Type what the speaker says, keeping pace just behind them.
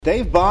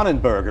Dave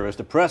Bonenberger is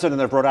the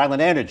president of Rhode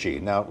Island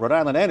Energy. Now, Rhode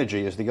Island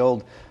Energy is the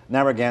old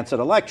Narragansett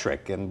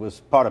Electric and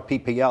was part of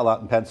PPL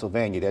out in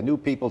Pennsylvania. They're new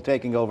people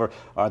taking over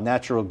our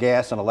natural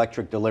gas and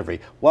electric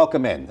delivery.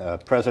 Welcome in,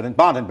 President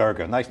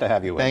Bonenberger. Nice to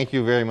have you in. Thank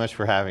you very much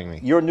for having me.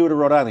 You're new to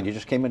Rhode Island. You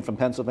just came in from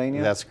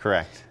Pennsylvania? That's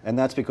correct. And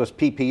that's because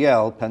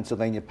PPL,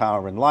 Pennsylvania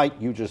Power and Light,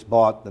 you just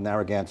bought the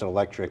Narragansett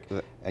Electric,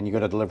 and you're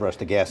going to deliver us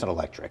the gas and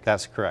electric.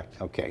 That's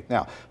correct. Okay.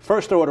 Now,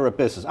 first order of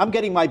business. I'm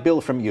getting my bill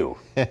from you.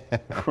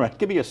 Right.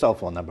 Give me your cell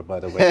phone number, by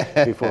the way,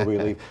 before we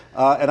leave.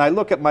 And I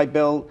look at my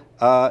bill,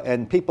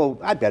 and people,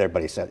 I bet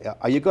everybody said,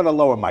 are you going to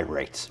lower my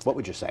rates? What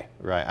would you say?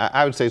 Right.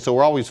 I would say, so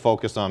we're always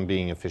focused on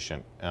being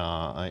efficient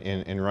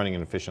in running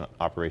an efficient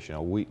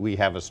operation. We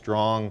have a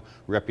strong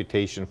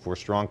reputation for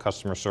strong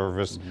customer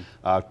service,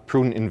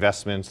 prudent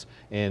investments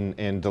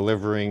in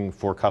delivering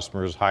for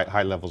customers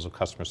high levels of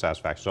customer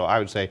satisfaction. So I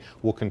would say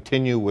we'll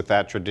continue with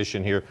that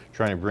tradition here,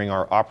 trying to bring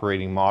our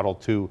operating model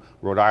to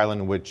Rhode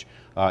Island, which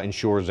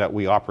ensures that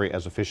we operate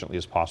as efficiently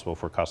as possible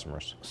for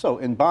customers. So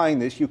in buying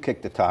this, you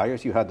kicked the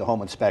tires, you had the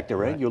home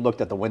inspector in, you looked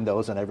at the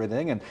windows and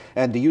everything,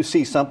 and do you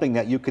see something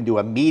that you can do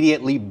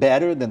immediately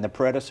better than the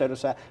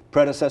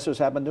predecessors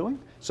have been doing?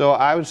 So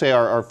I would say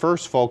our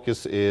first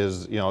focus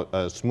is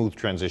a smooth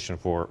transition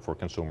for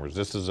consumers.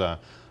 This is a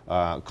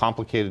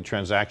complicated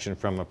transaction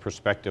from a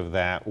perspective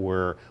that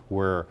we're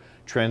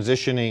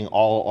transitioning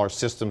all our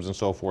systems and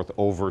so forth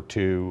over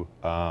to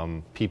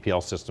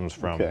PPL systems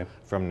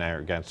from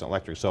Narragansett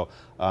Electric. So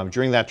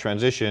during that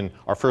transition,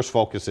 our first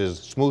focus is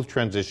smooth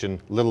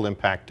transition, little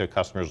impact to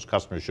customers.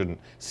 Customers shouldn't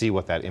see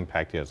what that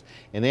impact is.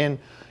 And then,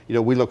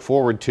 we look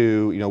forward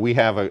to, we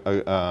have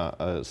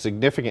a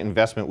significant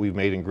investment we've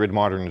made in grid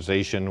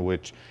modernization,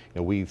 which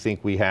we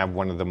think we have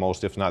one of the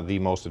most, if not the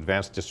most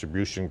advanced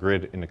distribution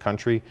grid in the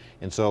country.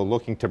 And so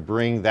looking to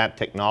bring that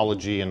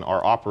technology and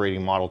our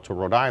operating model to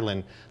Rhode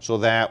Island so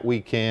that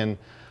we can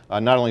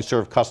not only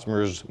serve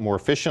customers more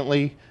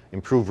efficiently,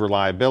 improve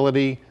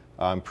reliability,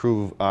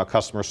 improve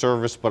customer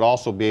service, but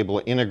also be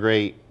able to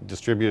integrate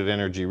distributed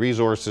energy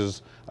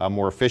resources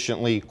more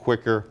efficiently,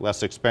 quicker,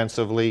 less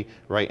expensively,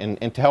 right?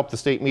 And to help the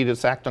state meet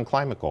its Act on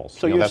Climate goals.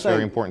 So that's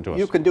very important to us.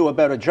 You can do a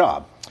better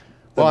job.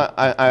 Well,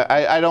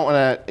 I don't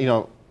want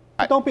to,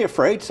 don't be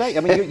afraid. Say, I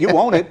mean, you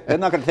own it. They're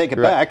not going to take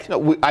it back.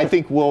 No, I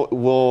think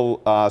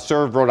we'll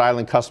serve Rhode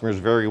Island customers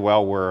very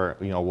well. Where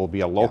we'll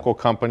be a local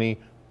company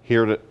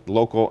here to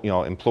local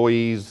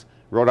employees.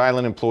 Rhode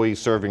Island employees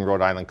serving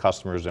Rhode Island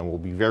customers, and we'll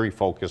be very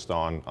focused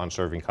on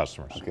serving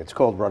customers. Okay, it's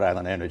called Rhode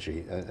Island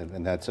Energy,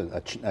 and that's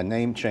a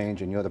name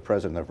change, and you're the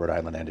president of Rhode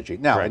Island Energy.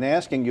 Now, in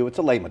asking you, it's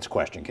a layman's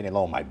question, can you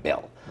lower my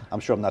bill? I'm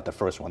sure I'm not the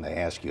first one to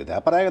ask you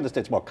that, but I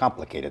understand it's more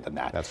complicated than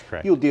that. That's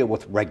correct. You'll deal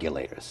with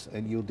regulators,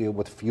 and you'll deal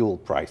with fuel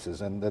prices,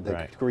 and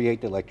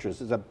create the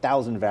electricity. There's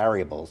 1,000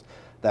 variables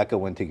that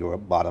go into your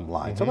bottom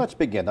line. So let's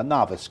begin, a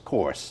novice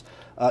course.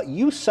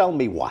 You sell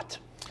me what?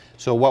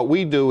 So what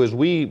we do is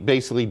we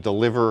basically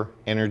deliver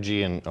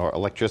energy or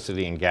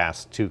electricity and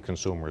gas to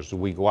consumers.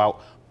 We go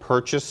out,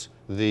 purchase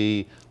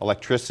the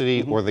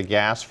electricity or the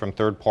gas from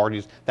third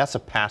parties. That's a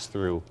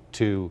pass-through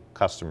to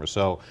customers.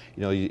 So,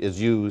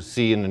 as you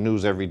see in the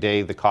news every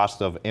day, the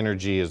cost of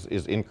energy is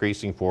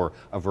increasing for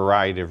a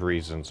variety of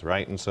reasons,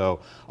 right? And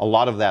so a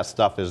lot of that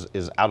stuff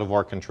is out of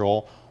our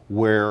control,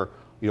 where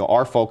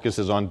our focus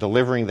is on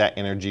delivering that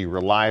energy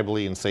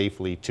reliably and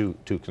safely to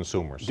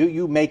consumers. Do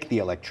you make the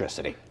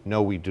electricity?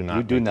 No, we do not.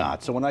 You do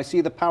not. So when I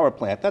see the power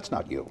plant, that's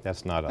not you.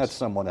 That's not us. That's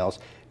someone else.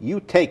 You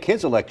take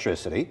his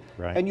electricity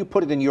and you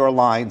put it in your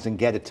lines and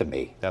get it to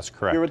me. That's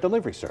correct. You're a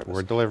delivery service.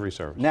 We're a delivery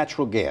service.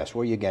 Natural gas,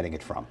 where are you getting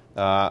it from?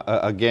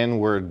 Again,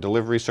 we're a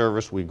delivery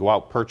service. We go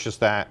out, purchase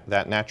that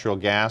natural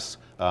gas,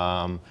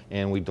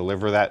 and we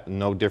deliver that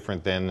no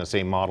different than the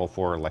same model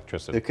for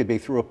electricity. It could be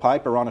through a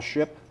pipe or on a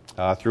ship?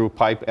 Through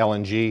pipe,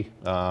 LNG,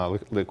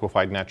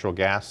 liquefied natural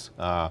gas.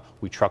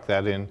 We truck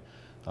that in,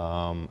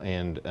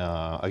 and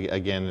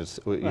again,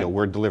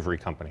 we're a delivery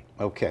company.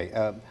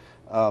 Okay.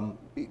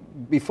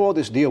 Before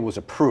this deal was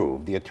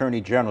approved, the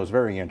Attorney General was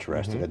very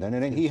interested in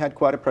it, and he had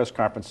quite a press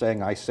conference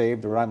saying, I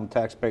saved the Rhode Island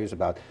taxpayers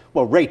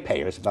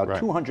ratepayers, about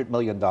 $200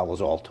 million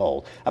all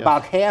told.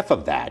 About half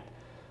of that,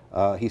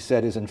 he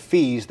said, is in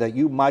fees that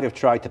you might have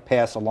tried to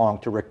pass along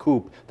to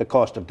recoup the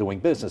cost of doing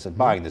business and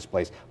buying this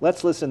place.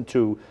 Let's listen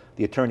to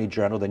the Attorney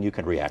General, then you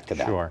can react to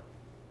that. Sure.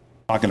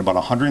 Talking about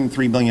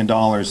 $103 million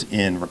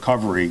in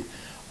recovery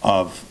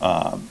of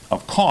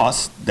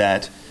costs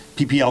that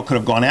PPL could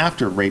have gone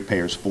after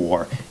ratepayers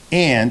for,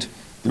 and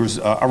there was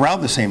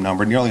around the same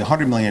number, nearly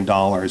 $100 million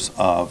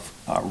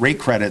of rate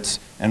credits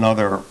and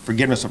other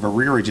forgiveness of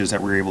arrearages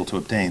that we were able to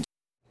obtain.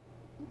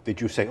 Did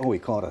you say, oh, he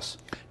caught us?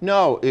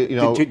 No,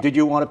 Did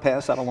you want to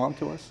pass that along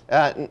to us?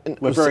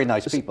 We're very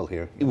nice people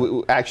here.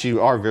 We actually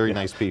are very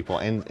nice people,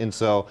 and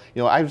so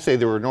I would say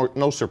there were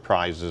no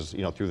surprises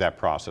through that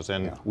process,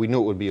 and we knew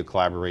it would be a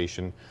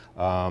collaboration.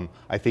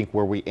 I think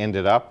where we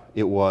ended up,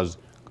 it was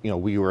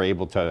we were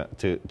able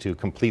to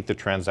complete the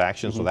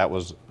transaction, so that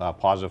was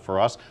positive for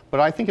us. But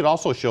I think it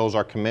also shows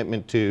our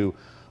commitment to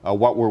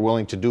what we're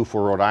willing to do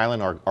for Rhode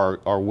Island,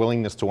 our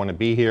willingness to want to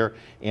be here.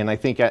 And I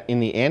think in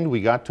the end,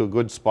 we got to a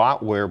good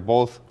spot where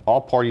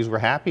all parties were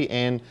happy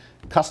and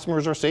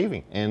customers are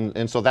saving.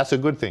 And so that's a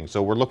good thing.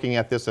 So we're looking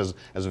at this as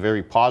a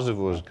very positive,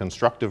 it was a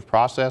constructive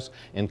process,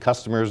 and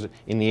customers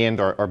in the end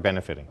are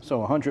benefiting. So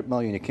 $100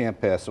 million you can't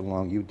pass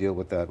along, you deal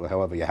with that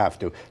however you have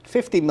to.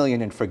 $50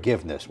 million in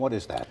forgiveness, what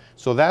is that?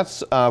 So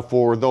that's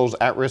for those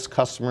at-risk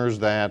customers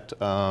that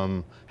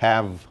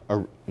have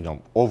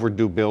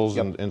overdue bills,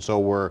 Yep. and so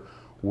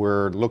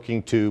we're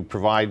looking to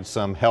provide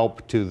some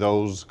help to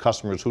those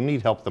customers who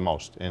need help the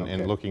most,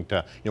 and looking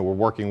to, we're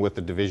working with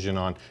the division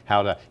on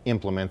how to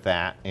implement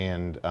that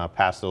and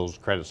pass those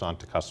credits on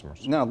to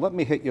customers. Now, let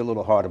me hit you a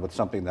little harder with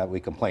something that we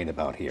complain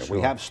about here. Sure.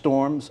 We have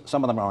storms,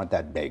 some of them aren't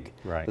that big.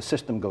 Right. The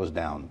system goes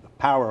down,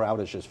 power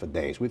outages for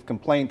days. We've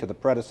complained to the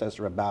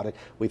predecessor about it.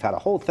 We've had a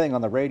whole thing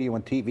on the radio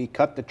and TV,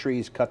 cut the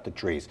trees, cut the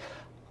trees.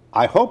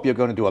 I hope you're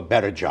going to do a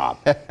better job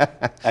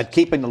at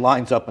keeping the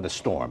lines up in a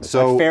storm. Is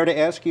that fair to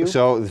ask you?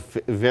 So,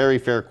 very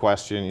fair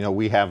question.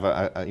 We have,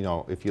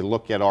 if you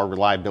look at our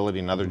reliability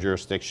in other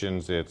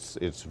jurisdictions,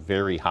 it's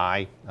very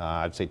high.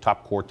 I'd say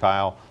top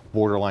quartile,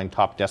 borderline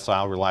top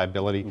decile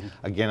reliability.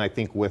 Again, I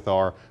think with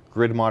our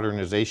grid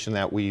modernization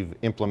that we've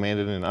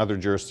implemented in other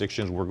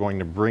jurisdictions, we're going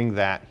to bring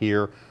that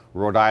here.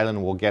 Rhode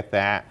Island will get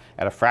that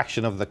at a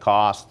fraction of the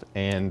cost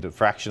and a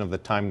fraction of the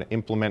time to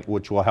implement,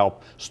 which will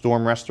help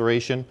storm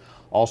restoration.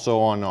 Also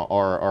on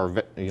our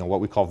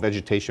what we call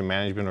vegetation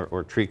management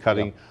or tree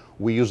cutting, yep.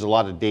 We use a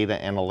lot of data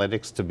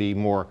analytics to be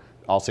more,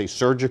 I'll say,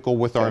 surgical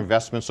with our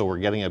investments, so we're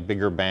getting a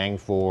bigger bang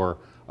for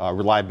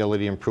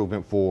reliability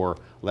improvement for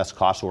less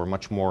cost, so we're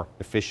much more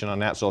efficient on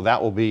that. So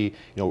that will be,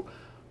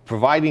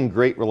 providing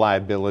great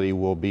reliability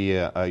will be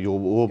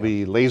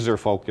be laser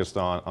focused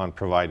on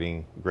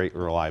providing great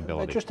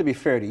reliability. But just to be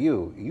fair to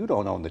you, you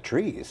don't own the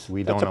trees.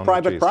 We don't own the trees. That's a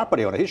private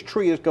property owner. His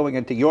tree is going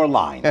into your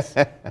lines,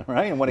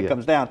 right? And when it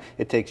comes down,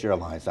 it takes your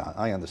lines down.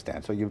 I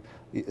understand. So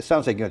it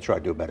sounds like you're going to try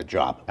to do a better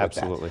job with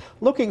Absolutely. that.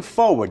 Looking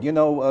forward,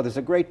 there's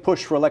a great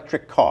push for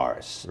electric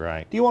cars.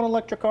 Right. Do you own an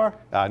electric car?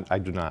 I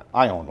do not.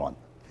 I own one.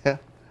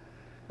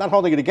 Not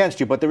holding it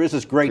against you, but there is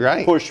this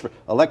great push for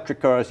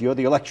electric cars. You're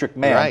the electric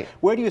man. Right.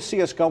 Where do you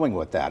see us going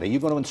with that? Are you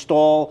going to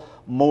install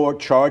more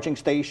charging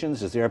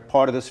stations? Is there a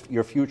part of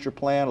your future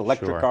plan?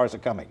 Electric cars are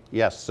coming.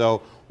 Yes.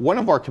 So one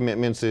of our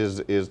commitments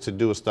is to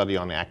do a study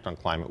on the Act on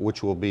Climate,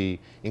 which will be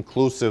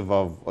inclusive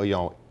of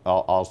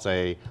I'll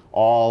say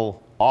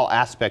all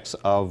aspects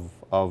of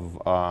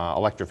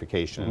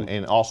electrification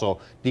and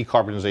also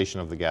decarbonization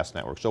of the gas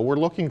network. So we're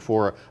looking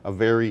for a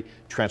very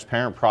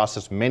transparent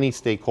process, many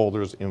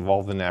stakeholders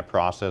involved in that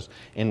process,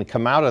 and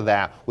come out of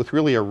that with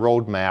really a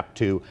roadmap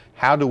to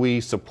how do we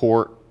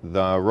support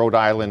the Rhode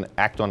Island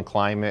Act on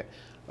Climate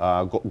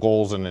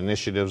goals and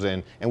initiatives,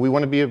 and we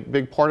want to be a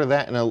big part of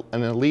that and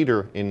a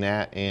leader in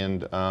that,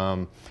 and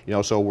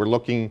so we're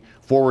looking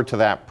forward to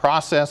that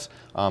process.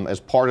 As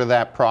part of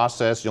that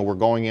process, we're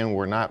going in,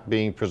 we're not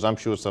being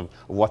presumptuous of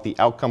what the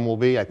outcome will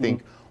be. I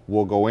think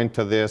we'll go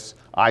into this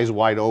eyes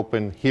wide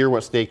open, hear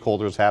what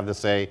stakeholders have to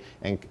say,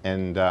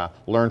 and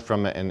learn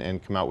from it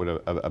and come out with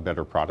a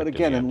better product. But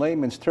again, in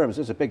layman's terms,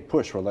 there's a big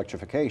push for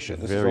electrification.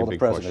 This is all the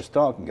president is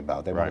talking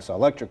about. They want to sell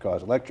electric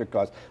cars.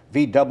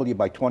 VW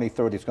by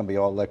 2030 is going to be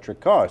all electric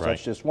cars.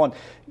 That's just one.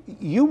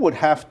 You would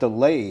have to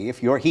lay,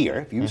 if you're here,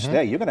 if you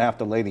stay, you're going to have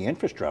to lay the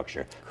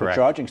infrastructure for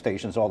charging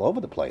stations all over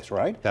the place,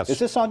 right? Is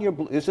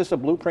this a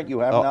blueprint you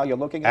have now you're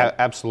looking at?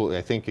 Absolutely.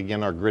 I think,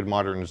 again, our grid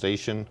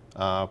modernization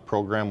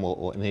program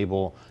will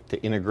enable to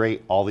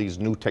integrate all these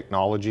new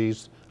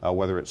technologies,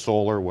 whether it's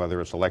solar,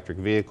 whether it's electric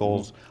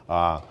vehicles,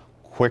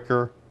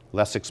 quicker,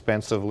 less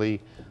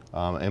expensively,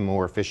 and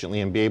more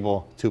efficiently, and be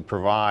able to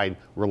provide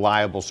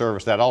reliable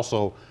service. That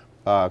also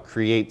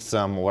create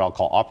some what I'll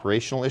call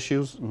operational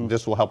issues.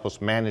 This will help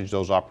us manage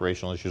those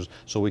operational issues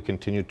so we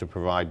continue to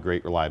provide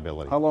great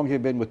reliability. How long have you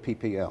been with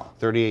PPL?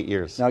 38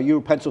 years. Now, you were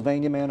a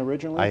Pennsylvania man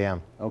originally? I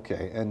am.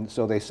 Okay, and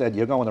so they said,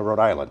 you're going to Rhode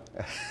Island.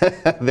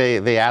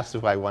 They asked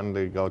if I wanted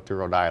to go to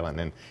Rhode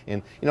Island,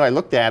 and I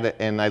looked at it,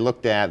 and I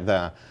looked at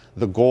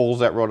the goals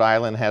that Rhode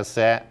Island has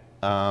set,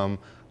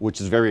 which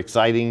is very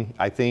exciting.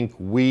 I think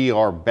we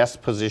are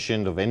best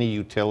positioned of any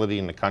utility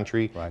in the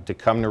country to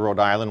come to Rhode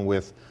Island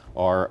with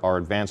our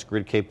advanced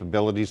grid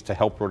capabilities to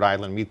help Rhode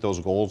Island meet those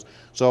goals.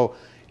 So,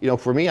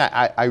 for me,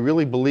 I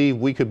really believe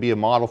we could be a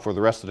model for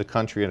the rest of the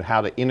country on how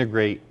to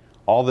integrate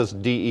all this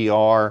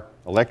DER,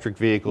 electric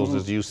vehicles,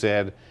 as you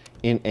said,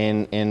 and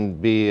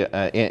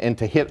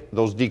to hit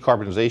those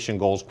decarbonization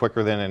goals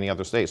quicker than any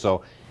other state.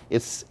 So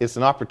it's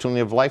an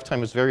opportunity of a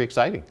lifetime. It's very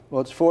exciting.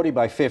 Well, it's 40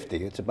 by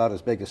 50. It's about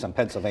as big as some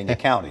Pennsylvania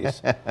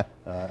counties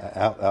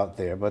out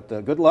there. But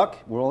good luck.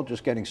 We're all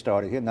just getting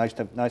started here.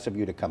 Nice of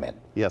you to come in.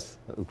 Yes,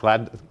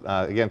 glad.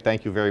 Again,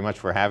 thank you very much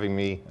for having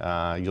me.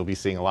 You'll be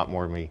seeing a lot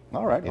more of me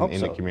in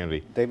the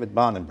community. David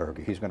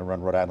Bonenberger, he's going to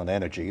run Rhode Island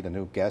Energy, the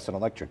new gas and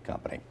electric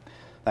company.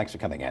 Thanks for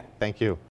coming in. Thank you.